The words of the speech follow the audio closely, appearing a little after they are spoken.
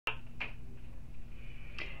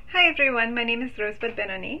Hi everyone, my name is Rosebud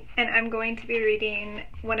Ben-Oni, and I'm going to be reading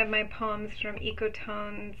one of my poems from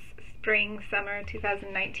Ecotone's Spring-Summer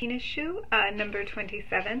 2019 issue, number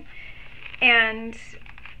 27. And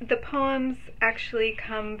the poems actually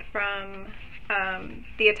come from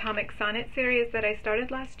the Atomic Sonnet series that I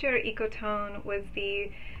started last year. Ecotone was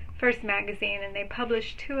the first magazine, and they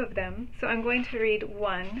published 2 of them. So I'm going to read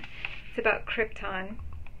one. It's about krypton,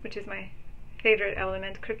 which is my favorite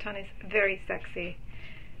element. Krypton is very sexy.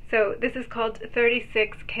 So this is called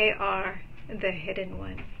 36KR, the hidden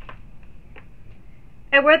one.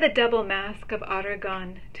 I wear the double mask of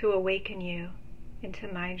Oregon to awaken you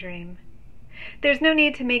into my dream. There's no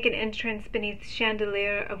need to make an entrance beneath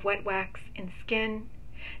chandelier of wet wax and skin.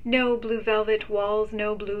 No blue velvet walls,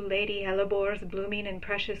 no blue lady hellebores blooming in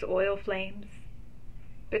precious oil flames.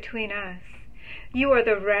 Between us, you are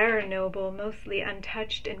the rare noble, mostly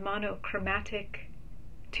untouched and monochromatic,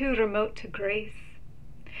 too remote to grace.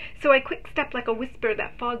 So I quick-step like a whisper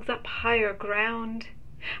that fogs up higher ground.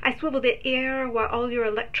 I swivel the air while all your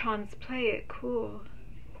electrons play it cool.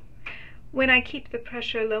 When I keep the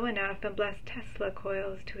pressure low enough and bless Tesla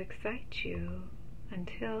coils to excite you,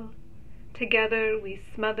 until together we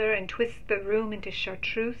smother and twist the room into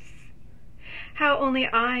chartreuse. How only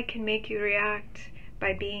I can make you react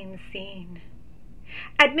by being seen.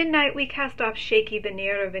 At midnight we cast off shaky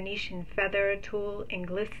veneer of Venetian feather, tulle, and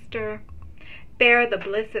glister. Bear the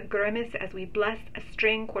bliss of grimace as we bless a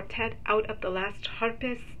string quartet out of the last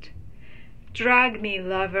harpist. Drag me,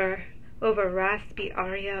 lover, over raspy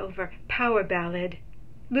aria, over power ballad.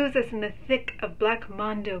 Lose us in the thick of black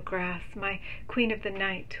mondo grass, my queen of the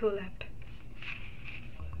night tulip.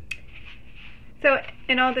 So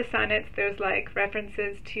in all the sonnets there's like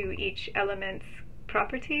references to each element's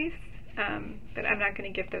properties, but I'm not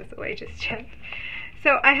going to give those away just yet.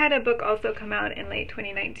 So I had a book also come out in late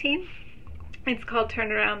 2019. It's called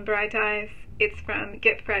Turn Around Bright Eyes. It's from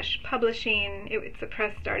Get Fresh Publishing. It's a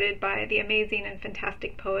press started by the amazing and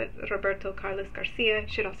fantastic poet Roberto Carlos Garcia. You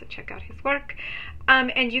should also check out his work.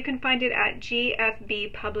 And you can find it at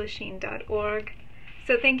gfbpublishing.org.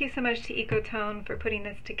 So thank you so much to Ecotone for putting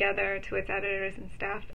this together, to its editors and staff.